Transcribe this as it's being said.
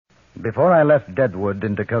Before I left Deadwood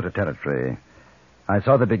in Dakota Territory, I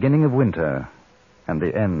saw the beginning of winter and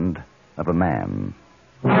the end of a man.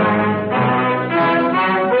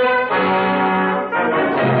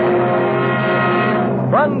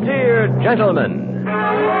 Frontier Gentlemen.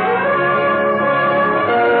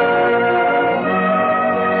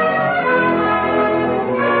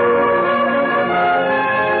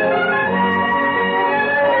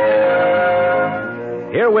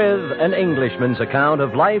 Herewith an Englishman's account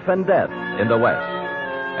of life and death in the West.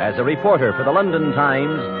 As a reporter for the London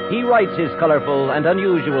Times, he writes his colorful and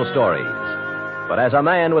unusual stories. But as a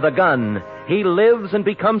man with a gun, he lives and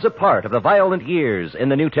becomes a part of the violent years in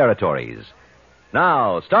the new territories.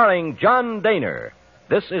 Now, starring John Daner,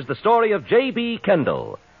 this is the story of J.B.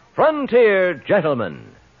 Kendall, Frontier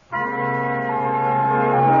Gentleman.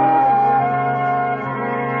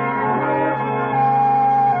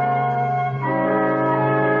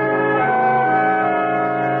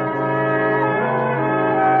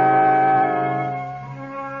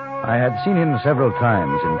 I had seen him several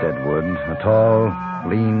times in Deadwood, a tall,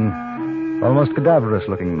 lean, almost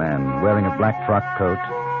cadaverous-looking man wearing a black frock coat,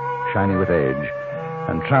 shiny with age,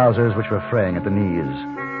 and trousers which were fraying at the knees.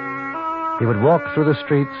 He would walk through the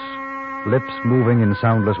streets, lips moving in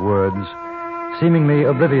soundless words, seemingly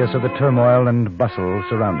oblivious of the turmoil and bustle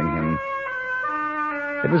surrounding him.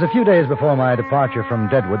 It was a few days before my departure from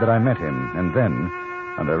Deadwood that I met him, and then,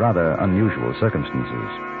 under rather unusual circumstances.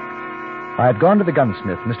 I had gone to the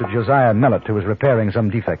gunsmith, Mr. Josiah Mellett, who was repairing some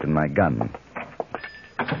defect in my gun.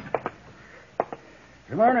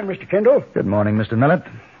 Good morning, Mr. Kendall. Good morning, Mr. Mellett.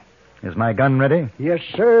 Is my gun ready? Yes,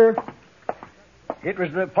 sir. It was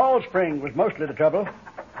the pawl spring was mostly the trouble.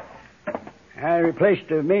 I replaced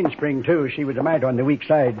the mainspring, too. She was a mite on the weak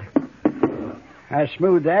side. I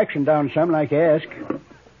smoothed the action down some like you asked.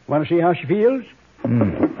 Want to see how she feels?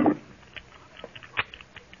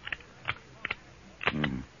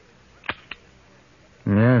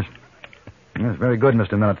 Yes. Yes, very good,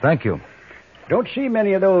 Mr. Mellett. Thank you. Don't see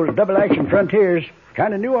many of those double-action Frontiers.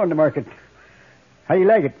 Kind of new on the market. How do you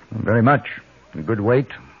like it? Very much. Good weight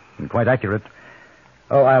and quite accurate.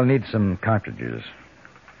 Oh, I'll need some cartridges.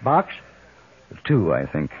 Box? 2, I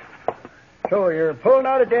think. So you're pulling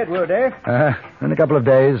out of Deadwood, eh? In a couple of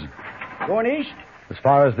days. Going east? As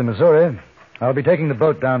far as the Missouri. I'll be taking the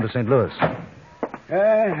boat down to St. Louis.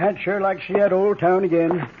 I'd sure like to see that old town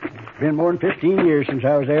again. It's been more than 15 years since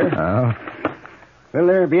I was there. Oh? Will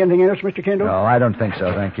there be anything else, Mr. Kendall? No, I don't think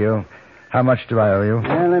so, thank you. How much do I owe you?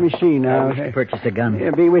 Let me see now. I wish to purchase a gun.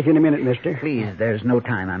 Be with you in a minute, mister. Please, there's no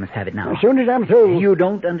time. I must have it now. As soon as I'm through. You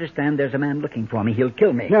don't understand. There's a man looking for me. He'll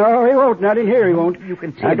kill me. No, he won't. Not in here, he won't. You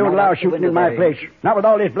can see I him don't all allow out the shooting in window my there. place. Not with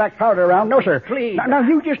all this black powder around. No, sir. Please. Now,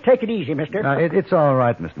 you just take it easy, mister. No, it's all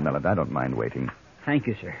right, Mr. Mellett. I don't mind waiting. Thank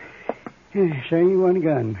you, sir. So you want a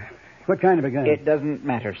gun. What kind of a gun? It doesn't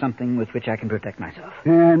matter. Something with which I can protect myself.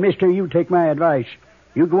 Mister, you take my advice.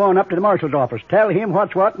 You go on up to the marshal's office. Tell him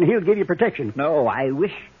what's what, and he'll give you protection. No, I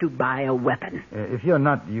wish to buy a weapon. If you're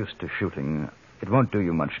not used to shooting, it won't do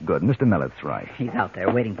you much good. Mr. Mellett's right. He's out there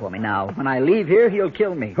waiting for me now. When I leave here, he'll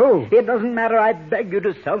kill me. Who? It doesn't matter. I beg you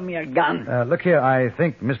to sell me a gun. Look here, I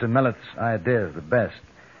think Mr. Mellett's idea is the best.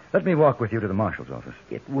 Let me walk with you to the marshal's office.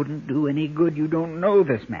 It wouldn't do any good. You don't know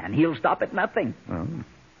this man. He'll stop at nothing. Oh,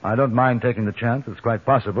 I don't mind taking the chance. It's quite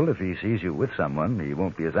possible if he sees you with someone, he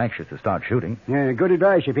won't be as anxious to start shooting. Good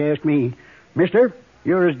advice, if you ask me. Mister,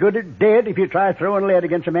 you're as good as dead if you try throwing lead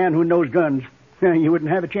against a man who knows guns. You wouldn't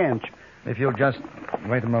have a chance. If you'll just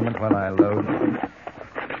wait a moment while I load.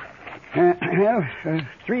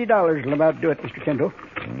 $3 will about do it, Mr. Kendall.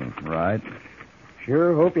 Right.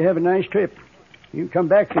 Sure hope you have a nice trip. You come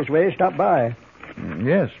back this way, stop by.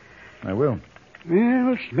 Yes, I will.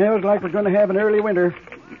 Well, smells like we're going to have an early winter.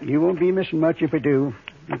 You won't be missing much if we do.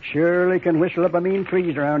 It surely can whistle up a mean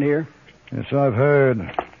freeze around here. Yes, I've heard.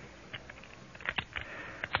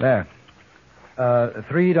 There.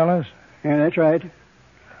 $3? Yeah, that's right.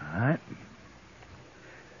 All right.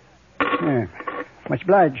 Yeah. Much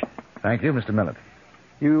obliged. Thank you, Mr. Mellett.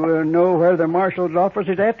 You know where the marshal's office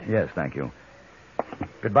is at? Yes, thank you.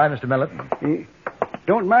 Goodbye, Mr. Mellett.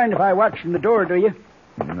 Don't mind if I watch from the door, do you?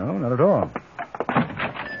 No, not at all.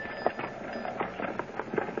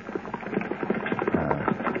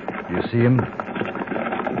 Do you see him?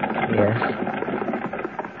 Yes.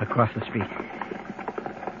 Across the street.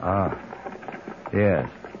 Ah, yes.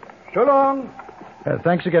 So long.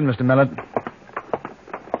 Thanks again, Mr. Mellett.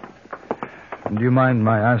 Do you mind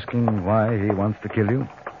my asking why he wants to kill you?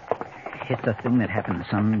 It's a thing that happened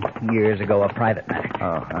some years ago, a private matter.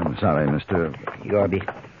 Oh, I'm sorry, Mr. Yorby.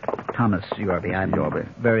 Thomas Yorby. I'm Yorby.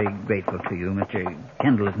 very grateful to you, Mr.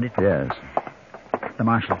 Kendall, isn't it? Yes. The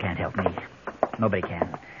marshal can't help me. Nobody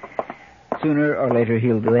can. Sooner or later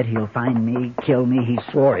he'll do it. He'll find me, kill me. He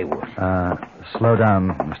swore he would. Slow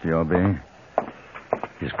down, Mr. Yorby.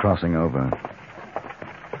 He's crossing over.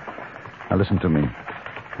 Now listen to me.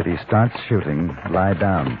 If he starts shooting, lie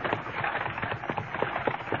down.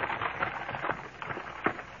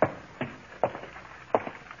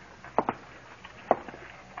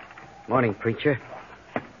 Morning, preacher.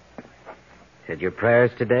 Said your prayers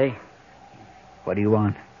today? What do you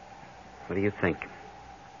want? What do you think?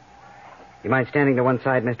 You mind standing to one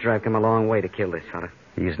side, mister? I've come a long way to kill this fella.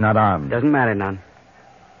 He's not armed. Doesn't matter none.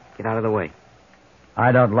 Get out of the way.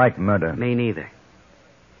 I don't like murder. Me neither.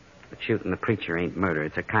 But shooting the preacher ain't murder.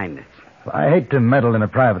 It's a kindness. I hate to meddle in a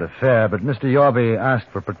private affair, but Mr. Yorby asked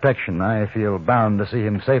for protection. I feel bound to see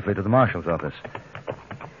him safely to the marshal's office.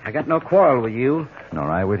 I got no quarrel with you. Nor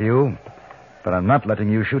I with you. But I'm not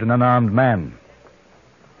letting you shoot an unarmed man.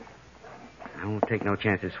 I won't take no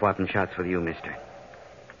chances swapping shots with you, mister.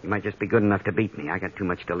 You might just be good enough to beat me. I got too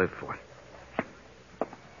much to live for.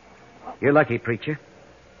 You're lucky, preacher.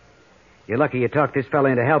 You're lucky you talked this fella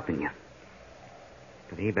into helping you.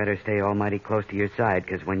 But he better stay almighty close to your side,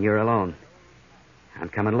 because when you're alone, I'm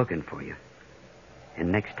coming looking for you.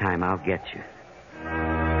 And next time I'll get you.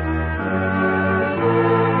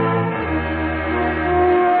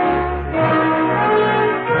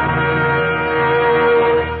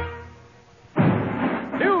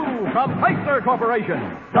 From Chrysler Corporation.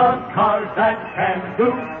 The cars that can do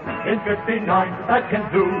in 59 that can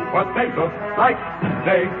do what they look like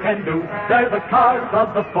they can do. They're the cars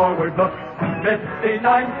of the forward look.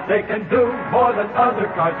 59, they can do more than other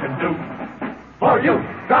cars can do. For you,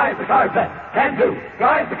 drive the cars that can do.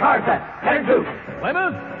 Drive the cars that can do.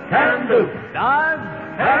 Plymouth. Can do. Dodge.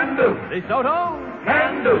 Can do. DeSoto.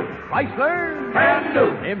 Can do. Chrysler. Can do.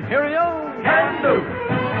 Imperial. Can do.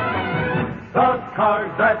 The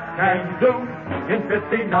cars that can do in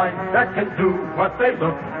 59 that can do what they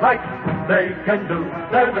look like they can do.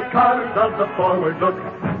 They're the cars of the forward look.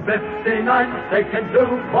 59, they can do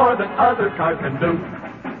more than other cars can do.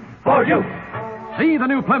 For you. See the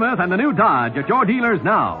new Plymouth and the new Dodge at your dealers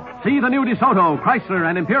now. See the new DeSoto, Chrysler,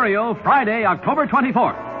 and Imperial Friday, October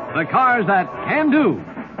 24th. The cars that can do.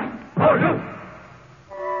 For you.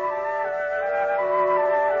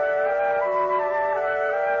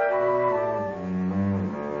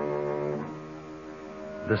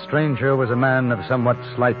 The stranger was a man of somewhat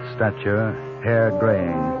slight stature, hair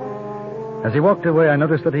graying. As he walked away, I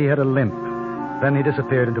noticed that he had a limp. Then he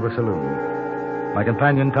disappeared into a saloon. My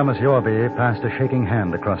companion, Thomas Yorby, passed a shaking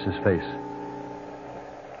hand across his face.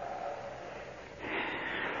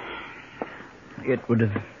 It would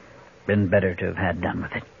have been better to have had done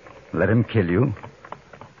with it. Let him kill you?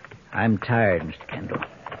 I'm tired, Mr. Kendall.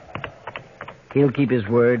 He'll keep his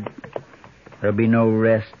word. There'll be no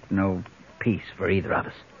rest, no peace for either of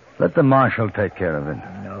us. Let the marshal take care of it.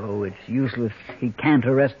 No, it's useless. He can't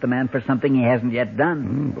arrest the man for something he hasn't yet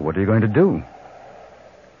done. But what are you going to do?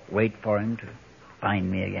 Wait for him to find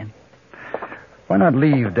me again. Why not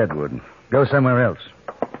leave Deadwood? Go somewhere else.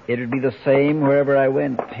 It'd be the same wherever I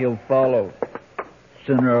went. He'll follow.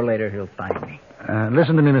 Sooner or later, he'll find me.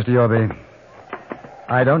 Listen to me, Mr. Yorby.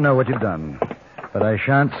 I don't know what you've done, but I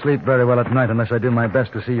shan't sleep very well at night unless I do my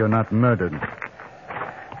best to see you're not murdered.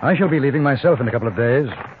 I shall be leaving myself in a couple of days.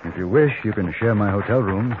 If you wish, you can share my hotel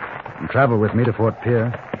room and travel with me to Fort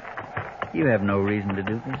Pierre. You have no reason to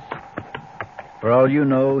do this. For all you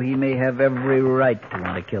know, he may have every right to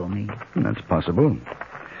want to kill me. That's possible.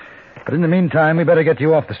 But in the meantime, we better get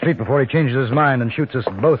you off the street before he changes his mind and shoots us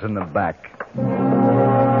both in the back.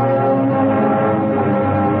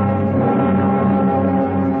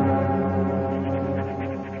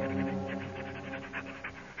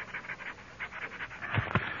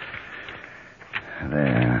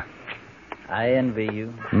 There. I envy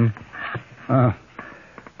you. Oh,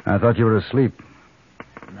 I thought you were asleep.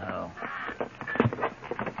 No.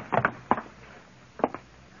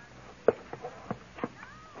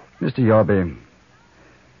 Mr. Yorby,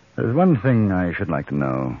 there's one thing I should like to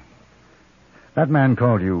know. That man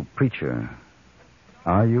called you preacher.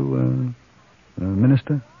 Are you a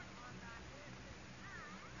minister?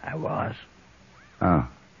 I was. Oh.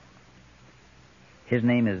 His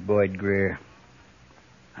name is Boyd Greer.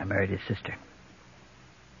 I married his sister.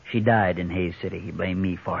 She died in Hays City. He blamed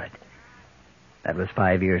me for it. That was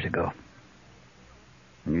 5 years ago.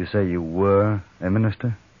 And you say you were a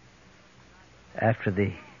minister? After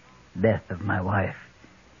the death of my wife,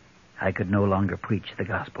 I could no longer preach the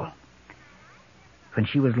gospel. When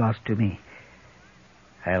she was lost to me,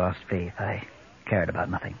 I lost faith. I cared about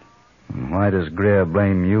nothing. Why does Greer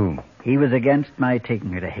blame you? He was against my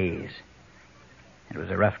taking her to Hays. It was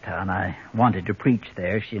a rough town. I wanted to preach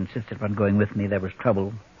there. She insisted upon going with me. There was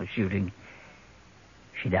trouble, was shooting.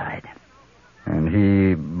 She died. And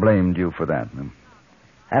he blamed you for that. Huh?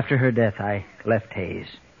 After her death, I left Hayes,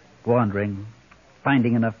 wandering,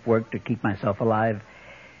 finding enough work to keep myself alive.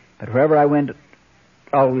 But wherever I went,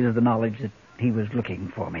 always the knowledge that he was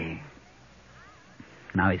looking for me.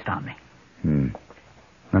 Now he's found me.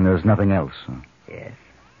 And there's nothing else. Huh? Yes.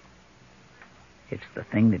 It's the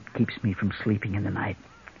thing that keeps me from sleeping in the night.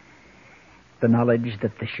 The knowledge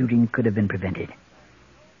that the shooting could have been prevented.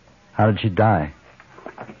 How did she die?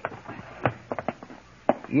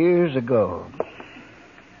 Years ago,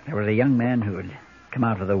 there was a young man who had come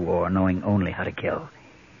out of the war knowing only how to kill.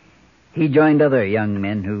 He joined other young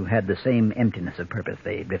men who had the same emptiness of purpose.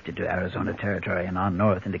 They drifted to Arizona Territory and on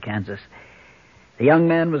north into Kansas. The young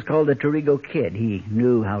man was called the Torrigo Kid. He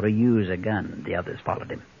knew how to use a gun. The others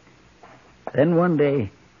followed him. Then one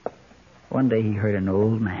day he heard an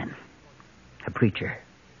old man, a preacher.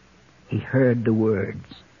 He heard the words,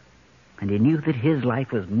 and he knew that his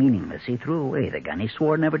life was meaningless. He threw away the gun. He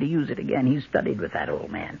swore never to use it again. He studied with that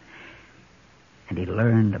old man, and he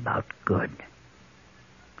learned about good.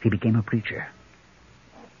 He became a preacher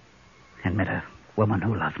and met a woman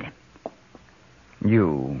who loved him.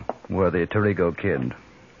 You were the Torrigo Kid.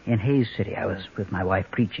 In Hayes City, I was with my wife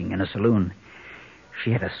preaching in a saloon.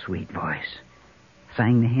 She had a sweet voice,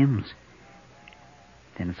 sang the hymns.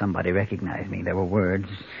 Then somebody recognized me. There were words.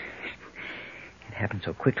 It happened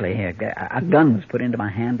so quickly. A gun was put into my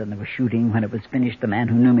hand, and there was shooting. When it was finished, the man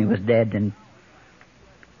who knew me was dead, and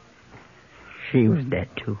she was dead,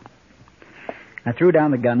 too. I threw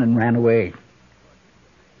down the gun and ran away.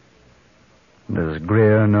 Does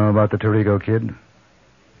Greer know about the Torrigo Kid?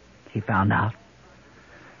 He found out.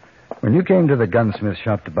 When you came to the gunsmith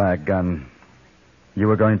shop to buy a gun, you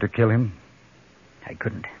were going to kill him? I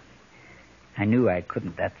couldn't. I knew I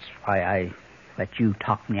couldn't. That's why I let you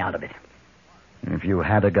talk me out of it. If you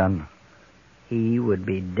had a gun? He would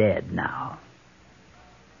be dead now.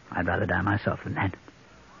 I'd rather die myself than that.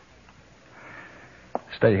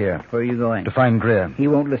 Stay here. Where are you going? To find Greer. He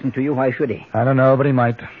won't listen to you. Why should he? I don't know, but he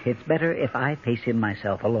might. It's better if I face him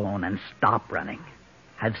myself alone and stop running.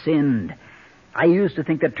 I've sinned. I used to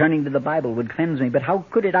think that turning to the Bible would cleanse me, but how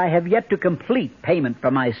could it? I have yet to complete payment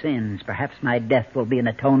for my sins. Perhaps my death will be an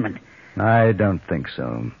atonement. I don't think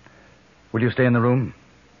so. Will you stay in the room?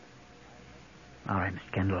 All right,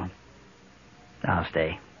 Mr. Kendall. I'll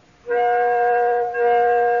stay.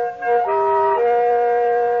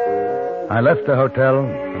 I left the hotel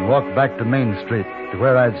and walked back to Main Street to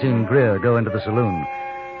where I'd seen Greer go into the saloon.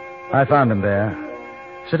 I found him there,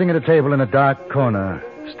 sitting at a table in a dark corner,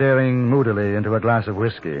 staring moodily into a glass of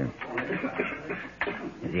whiskey.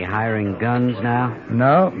 Is he hiring guns now?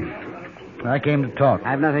 No. I came to talk.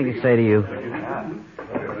 I have nothing to say to you.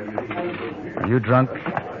 Are you drunk?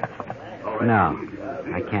 No,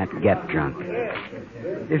 I can't get drunk.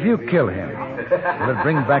 If you kill him, will it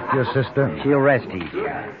bring back your sister? She'll rest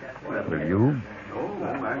easier. Will you?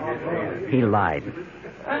 He lied.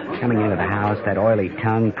 Coming into the house, that oily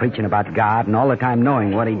tongue, preaching about God, and all the time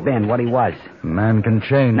knowing what he'd been, what he was. Man can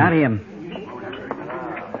change. Not him.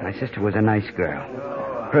 My sister was a nice girl.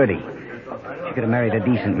 Pretty. She could have married a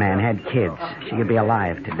decent man, had kids. She could be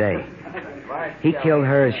alive today. He killed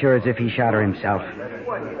her as sure as if he shot her himself.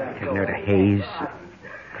 Taking her to Hayes,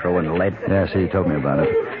 throwing lead. Yes, he told me about it.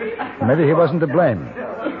 Maybe he wasn't to blame.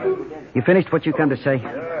 You finished what you come to say?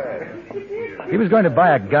 He was going to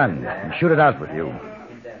buy a gun and shoot it out with you.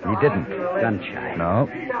 He didn't. Gun-shy. No.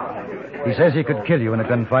 He says he could kill you in a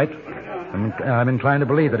gunfight. I'm inclined to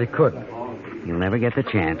believe that he could. You'll never get the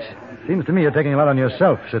chance. Seems to me you're taking a lot on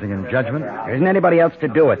yourself, sitting in judgment. There isn't anybody else to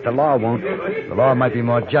do it. The law won't. The law might be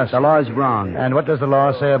more just. The law's wrong. And what does the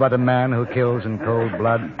law say about a man who kills in cold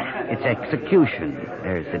blood? It's execution.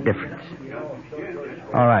 There's the difference.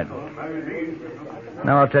 All right.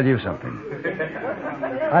 Now I'll tell you something.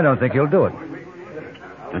 I don't think you'll do it.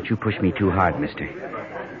 Don't you push me too hard, mister.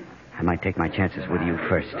 I might take my chances with you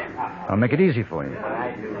first. I'll make it easy for you.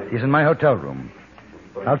 He's in my hotel room.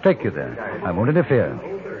 I'll take you there. I won't interfere.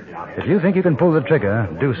 If you think you can pull the trigger,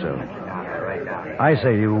 do so. I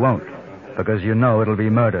say you won't, because you know it'll be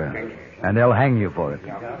murder, and they'll hang you for it.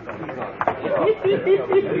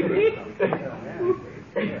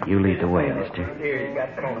 You lead the way, mister.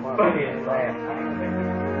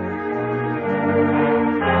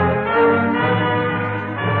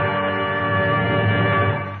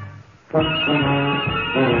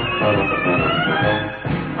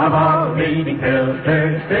 Of all leading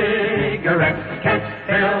filters, cigarettes can't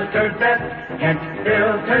filter death, can't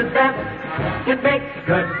filter death. It makes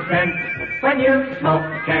good sense When you smoke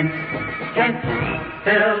Kent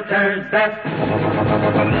filters best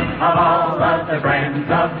of all of the brands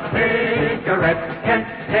of cigarettes. Kent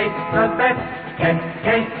tastes the best. Kent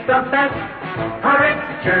tastes the best. A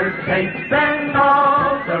richer taste than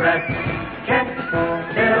all the rest. Kent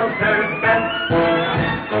filters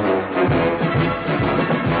best.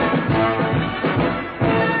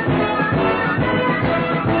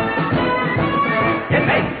 It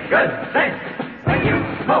makes good sense when you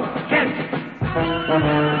smoke Kent.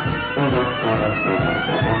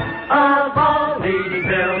 Of all leading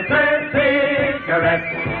filter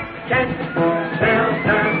cigarettes, Kent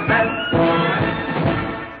filters best.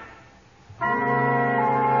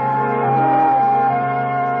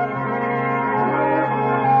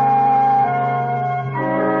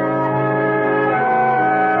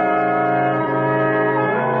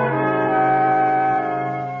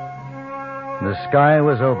 The sky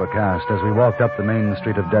was overcast as we walked up the main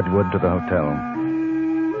street of Deadwood to the hotel.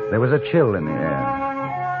 There was a chill in the air,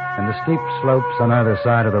 and the steep slopes on either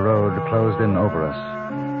side of the road closed in over us,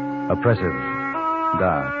 oppressive,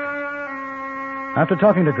 dark. After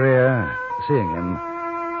talking to Greer, seeing him,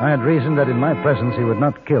 I had reasoned that in my presence he would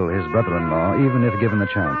not kill his brother-in-law, even if given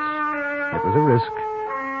the chance. It was a risk,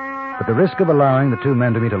 but the risk of allowing the two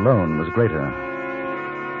men to meet alone was greater.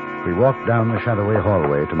 We walked down the shadowy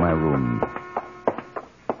hallway to my room.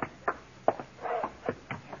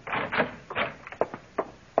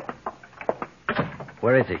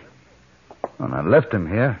 Where is he? Well, I left him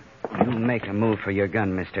here. You make a move for your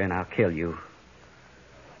gun, mister, and I'll kill you.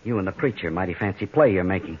 You and the preacher, mighty fancy play you're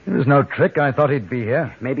making. It was no trick. I thought he'd be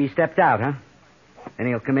here. Maybe he stepped out, huh? Then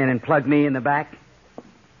he'll come in and plug me in the back?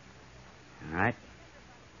 All right.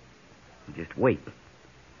 Just wait.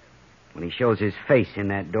 When he shows his face in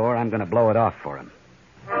that door, I'm going to blow it off for him.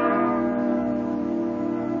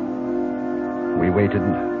 We waited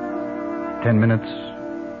 10 minutes,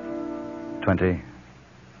 20,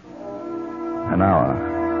 an hour.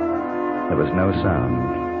 There was no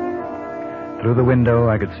sound. Through the window,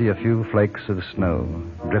 I could see a few flakes of snow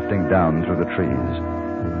drifting down through the trees.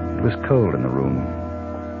 It was cold in the room.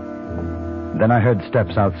 Then I heard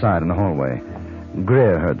steps outside in the hallway.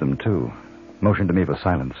 Greer heard them, too. Motioned to me for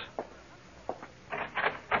silence.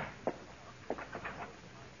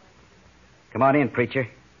 Come on in, preacher.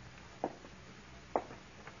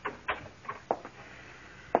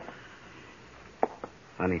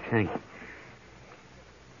 Funny thing.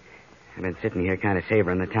 I've been sitting here kind of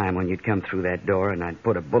savoring the time when you'd come through that door and I'd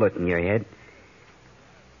put a bullet in your head.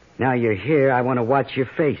 Now you're here, I want to watch your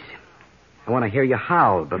face. I want to hear you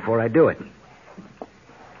howl before I do it.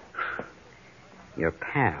 Your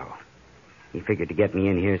pal. He figured to get me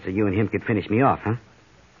in here so you and him could finish me off, huh?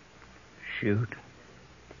 Shoot.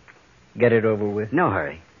 Get it over with. No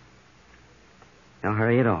hurry. No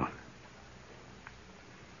hurry at all.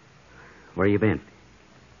 Where you been?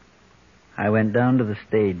 I went down to the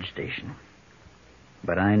stage station.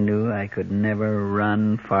 But I knew I could never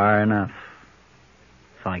run far enough.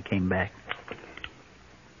 So I came back.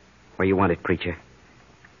 Where you wanted, preacher?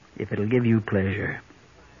 If it'll give you pleasure,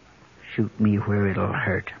 shoot me where it'll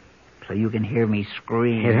hurt. So you can hear me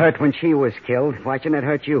scream. It hurt when she was killed. Why shouldn't it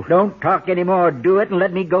hurt you? Don't talk anymore. Do it and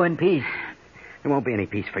let me go in peace. There won't be any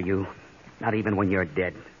peace for you. Not even when you're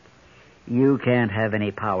dead. You can't have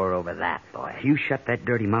any power over that, boy. You shut that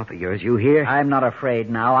dirty mouth of yours, you hear? I'm not afraid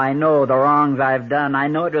now. I know the wrongs I've done. I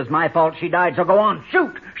know it was my fault she died, so go on.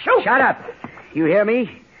 Shoot! Shoot! Shut up! You hear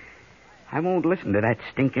me? I won't listen to that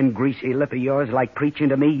stinking greasy lip of yours like preaching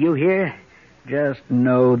to me, you hear? Just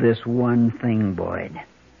know this one thing, Boyd.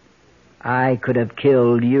 I could have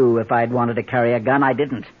killed you if I'd wanted to carry a gun. I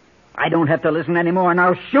didn't. I don't have to listen anymore.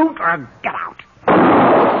 Now shoot or get out.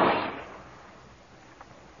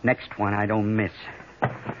 Next one I don't miss.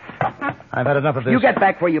 I've had enough of this. You get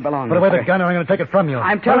back where you belong. Put away mister. the gun or I'm going to take it from you.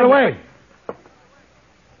 I'm Put telling it away.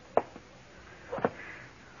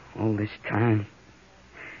 you. All this time.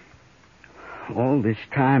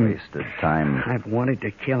 Wasted time. I've wanted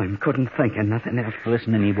to kill him. Couldn't think of nothing else.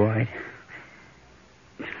 Listen to me, Boyd.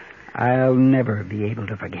 I'll never be able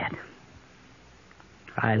to forget.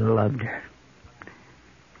 I loved her.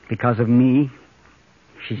 Because of me,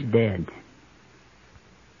 she's dead.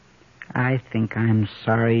 I think I'm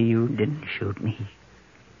sorry you didn't shoot me.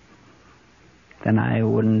 Then I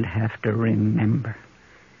wouldn't have to remember.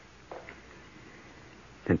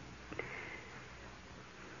 Then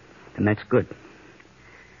that's good.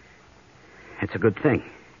 That's a good thing.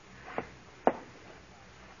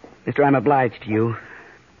 Mister, I'm obliged to you.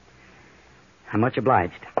 I'm much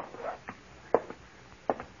obliged.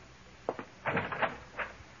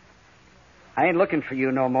 I ain't looking for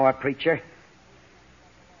you no more, preacher.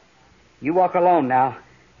 You walk alone now.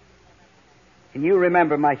 And you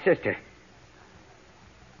remember my sister.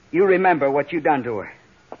 You remember what you done to her.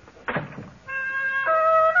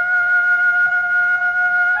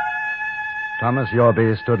 Thomas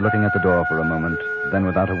Yorby stood looking at the door for a moment. Then,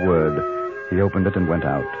 without a word, he opened it and went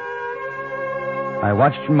out. I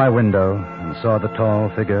watched from my window and saw the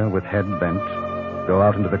tall figure with head bent go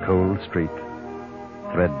out into the cold street.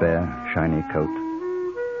 Threadbare, shiny coat.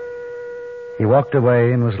 He walked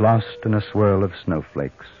away and was lost in a swirl of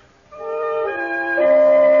snowflakes.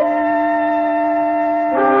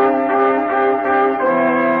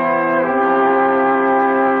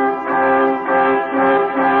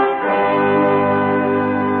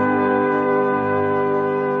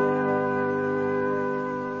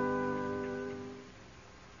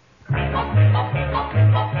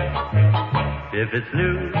 If it's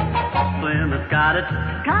new, Plymouth got it.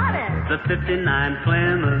 Got it. The 59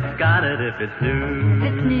 Plymouth got it if it's new.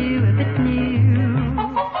 If it's new, if it's new.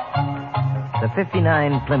 The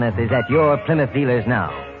 59 Plymouth is at your Plymouth dealers now.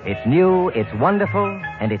 It's new, it's wonderful,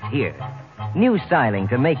 and it's here. New styling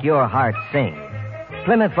to make your heart sing.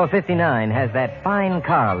 Plymouth for 59 has that fine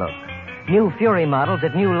car look. New Fury models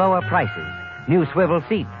at new lower prices. New swivel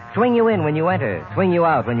seats. Swing you in when you enter, swing you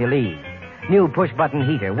out when you leave. New push-button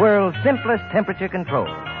heater, world's simplest temperature control.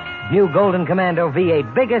 New Golden Commando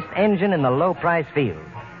V8, biggest engine in the low-price field.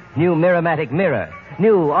 New Miramatic mirror,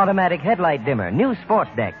 new automatic headlight dimmer, new sports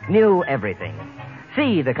deck, new everything.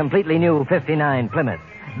 See the completely new 59 Plymouth.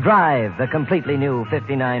 Drive the completely new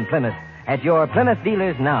 59 Plymouth at your Plymouth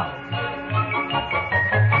dealers now.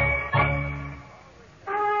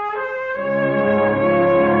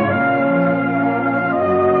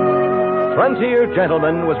 Frontier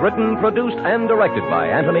Gentleman was written, produced, and directed by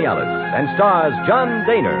Anthony Ellis and stars John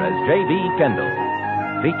Daner as J.B. Kendall.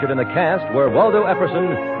 Featured in the cast were Waldo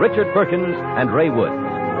Epperson, Richard Perkins, and Ray Woods.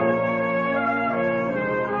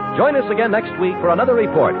 Join us again next week for another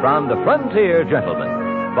report from the Frontier Gentleman.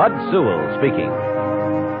 Bud Sewell speaking.